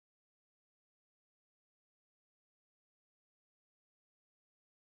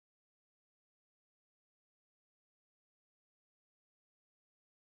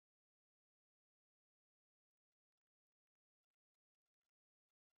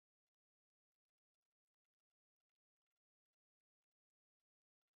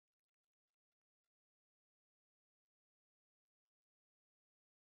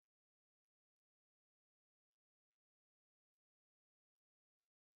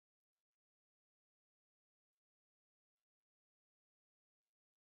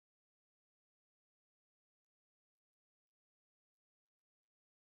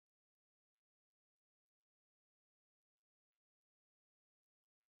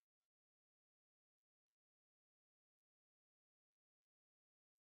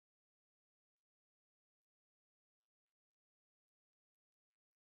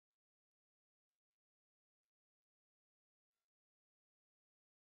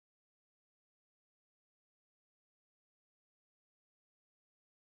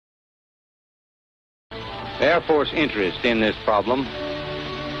The Air Force interest in this problem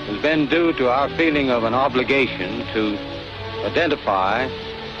has been due to our feeling of an obligation to identify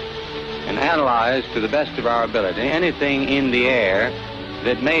and analyze to the best of our ability anything in the air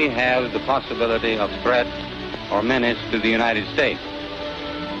that may have the possibility of threat or menace to the United States.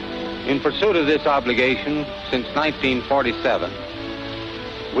 In pursuit of this obligation, since 1947,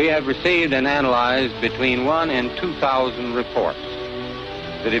 we have received and analyzed between 1,000 and 2,000 reports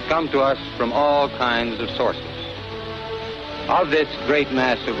that have come to us from all kinds of sources. Of this great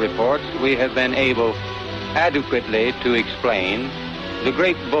mass of reports, we have been able adequately to explain the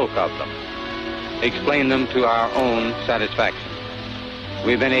great bulk of them, explain them to our own satisfaction.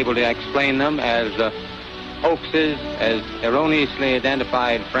 We've been able to explain them as hoaxes, as erroneously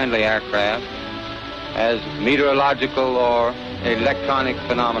identified friendly aircraft, as meteorological or electronic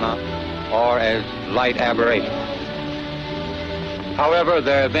phenomena, or as light aberrations. However,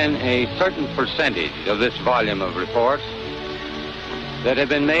 there have been a certain percentage of this volume of reports that have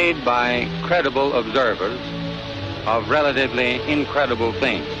been made by credible observers of relatively incredible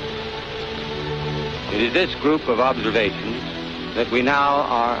things. It is this group of observations that we now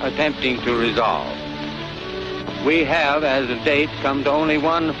are attempting to resolve. We have, as of date, come to only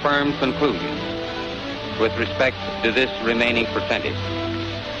one firm conclusion with respect to this remaining percentage,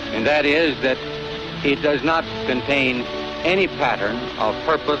 and that is that it does not contain any pattern of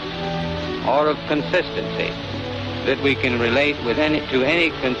purpose or of consistency that we can relate with to any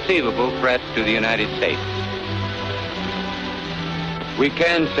conceivable threat to the United States. We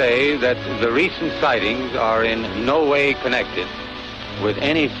can say that the recent sightings are in no way connected with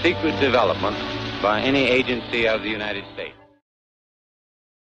any secret development by any agency of the United States.